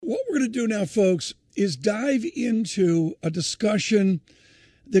What we're going to do now, folks, is dive into a discussion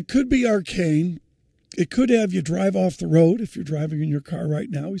that could be arcane. It could have you drive off the road if you're driving in your car right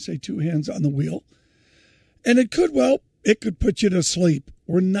now. We say 2 hands on the wheel. And it could put you to sleep.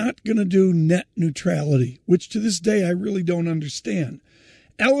 We're not going to do net neutrality, which to this day I really don't understand.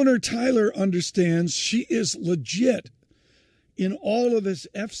 Eleanor Tyler understands. She is legit in all of this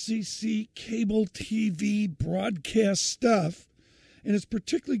FCC cable TV broadcast stuff, and it's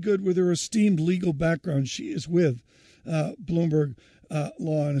particularly good with her esteemed legal background. She is with Bloomberg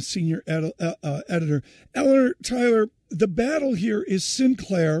Law and a senior editor. Eleanor Tyler, the battle here is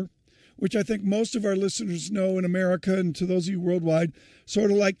Sinclair, which I think most of our listeners know in America, and to those of you worldwide,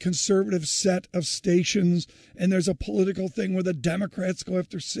 sort of like conservative set of stations. And there's a political thing where the Democrats go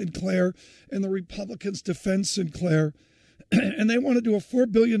after Sinclair and the Republicans defend Sinclair. And they want to do a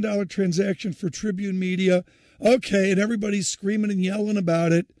 $4 billion transaction for Tribune Media. Okay, and everybody's screaming and yelling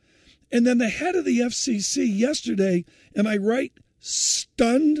about it. And then the head of the FCC yesterday, am I right,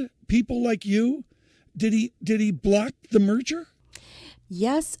 stunned people like you? Did he block the merger?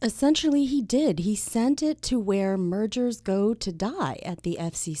 Yes, essentially he did. He sent it to where mergers go to die at the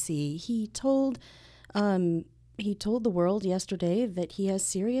FCC. He told the world yesterday that he has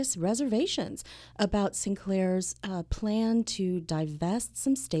serious reservations about Sinclair's plan to divest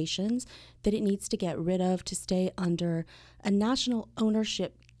some stations that it needs to get rid of to stay under a national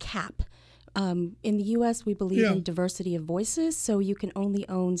ownership cap. In the U.S., we believe in diversity of voices, so you can only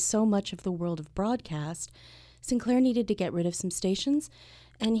own so much of the world of broadcast. Sinclair needed to get rid of some stations,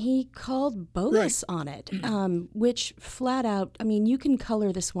 and he called bogus on it, which flat out, I mean, you can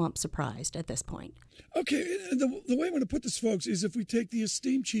color the swamp surprised at this point. Okay, the way I'm going to put this, folks, is if we take the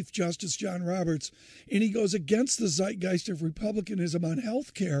esteemed Chief Justice John Roberts and he goes against the zeitgeist of republicanism on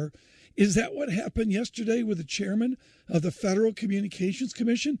health care, is that what happened yesterday with the chairman of the Federal Communications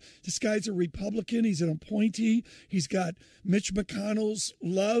Commission? This guy's a Republican. He's an appointee. He's got Mitch McConnell's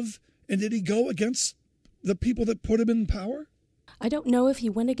love. And did he go against the people that put him in power? I don't know if he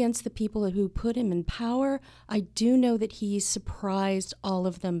went against the people who put him in power. I do know that he surprised all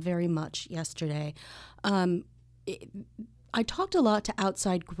of them very much yesterday. I talked a lot to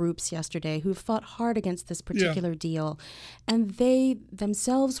outside groups yesterday who fought hard against this particular deal, and they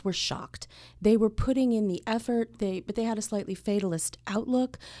themselves were shocked. They were putting in the effort, but they had a slightly fatalist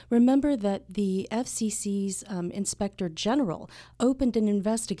outlook. Remember that the FCC's Inspector General opened an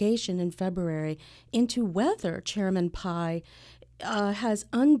investigation in February into whether Chairman Pai has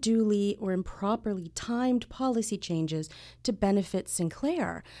unduly or improperly timed policy changes to benefit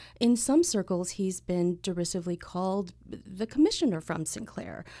Sinclair. In some circles, he's been derisively called the commissioner from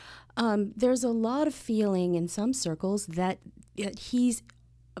Sinclair. There's a lot of feeling in some circles that he's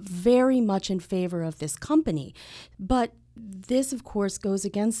very much in favor of this company. But this, of course, goes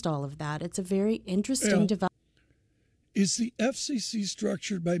against all of that. It's a very interesting development. Is the FCC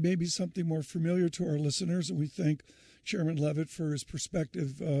structured by maybe something more familiar to our listeners? And we thank Chairman Levitt for his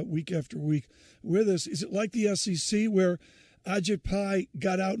perspective week after week with us. Is it like the SEC where Ajit Pai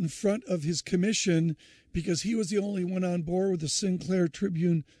got out in front of his commission because he was the only one on board with the Sinclair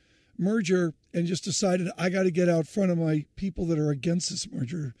Tribune merger and just decided, I got to get out front of my people that are against this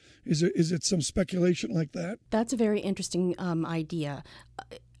merger? Is it some speculation like that? That's a very interesting idea.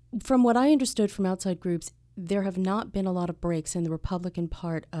 From what I understood from outside groups, there have not been a lot of breaks in the Republican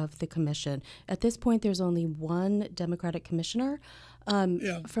part of the commission. At this point, there's only one Democratic commissioner.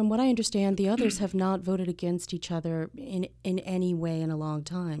 From what I understand, the others have not voted against each other in any way in a long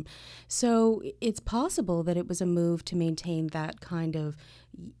time. So it's possible that it was a move to maintain that kind of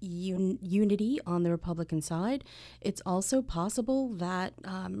unity on the Republican side. It's also possible that,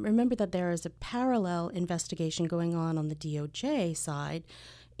 remember that there is a parallel investigation going on the DOJ side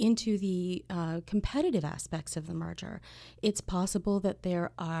into the competitive aspects of the merger. It's possible that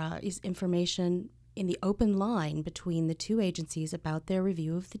there is information in the open line between the two agencies about their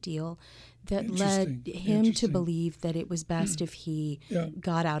review of the deal that led him to believe that it was best if he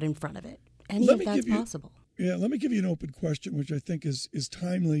got out in front of it. Any of that's possible. Let me give you an open question, which I think is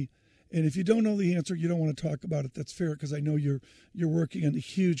timely. And if you don't know the answer, you don't want to talk about it, that's fair, because I know you're working on the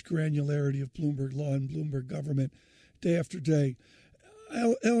huge granularity of Bloomberg law and Bloomberg government day after day.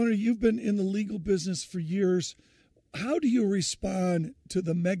 Eleanor, you've been in the legal business for years. How do you respond to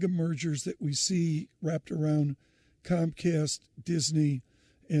the mega mergers that we see wrapped around Comcast, Disney,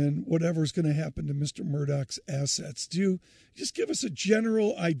 and whatever's going to happen to Mr. Murdoch's assets? Do you just give us a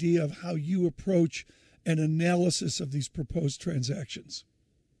general idea of how you approach an analysis of these proposed transactions?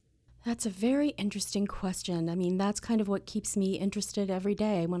 That's a very interesting question. I mean, that's kind of what keeps me interested every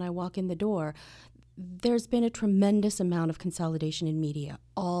day when I walk in the door. There's been a tremendous amount of consolidation in media,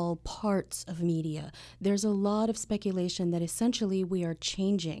 all parts of media. There's a lot of speculation that essentially we are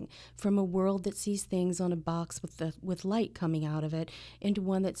changing from a world that sees things on a box with light coming out of it into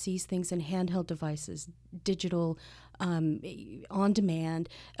one that sees things in handheld devices, digital, on demand,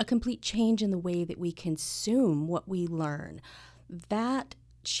 a complete change in the way that we consume what we learn. That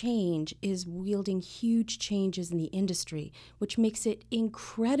change is wielding huge changes in the industry, which makes it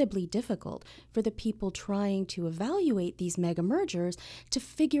incredibly difficult for the people trying to evaluate these mega mergers to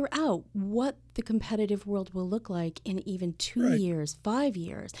figure out what the competitive world will look like in even 2 years, 5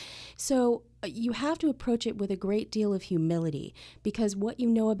 years. So you have to approach it with a great deal of humility, because what you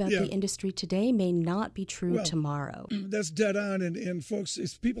know about the industry today may not be true tomorrow. That's dead on. And folks,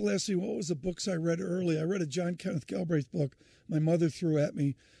 if people ask me what was the books I read early, I read a John Kenneth Galbraith book my mother threw at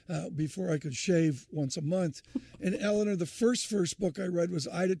me before I could shave once a month. And Eleanor, the first book I read was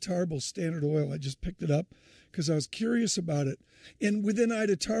Ida Tarbell's Standard Oil. I just picked it up because I was curious about it. And within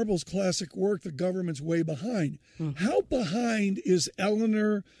Ida Tarbell's classic work, The Government's Way Behind. How behind is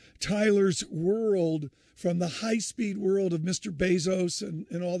Eleanor Tyler's world from the high-speed world of Mr. Bezos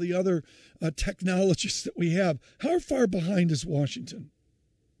and all the other technologists that we have? How far behind is Washington?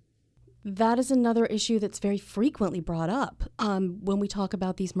 That is another issue that's very frequently brought up when we talk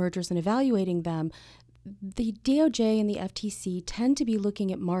about these mergers and evaluating them. The DOJ and the FTC tend to be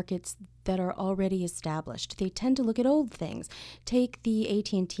looking at markets that are already established. They tend to look at old things. Take the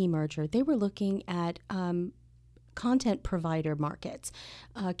AT&T merger. They were looking at content provider markets,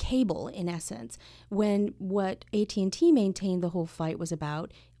 cable in essence, when what AT&T maintained the whole fight was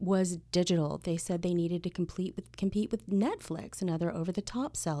about was digital. They said they needed to compete with Netflix and other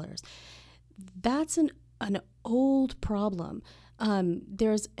over-the-top sellers. That's an old problem.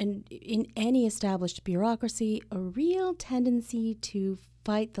 There's in any established bureaucracy a real tendency to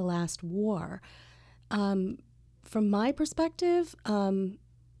fight the last war. From my perspective,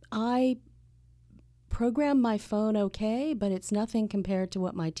 I program my phone okay, but it's nothing compared to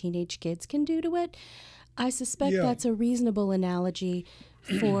what my teenage kids can do to it. I suspect that's a reasonable analogy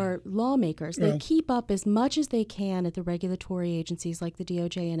for lawmakers. They keep up as much as they can at the regulatory agencies like the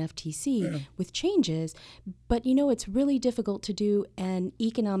DOJ and FTC with changes, but it's really difficult to do an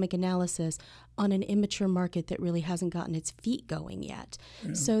economic analysis on an immature market that really hasn't gotten its feet going yet.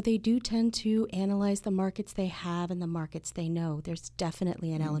 So they do tend to analyze the markets they have and the markets they know. There's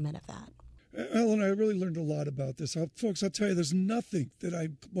definitely an element of that. Ellen, I really learned a lot about this. Folks, I'll tell you, there's nothing that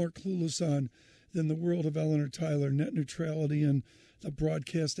I'm more clueless on than the world of Eleanor Tyler, net neutrality, and the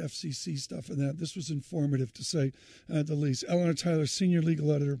broadcast FCC stuff and that. This was informative, to say the least. Eleanor Tyler, senior legal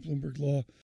editor at Bloomberg Law.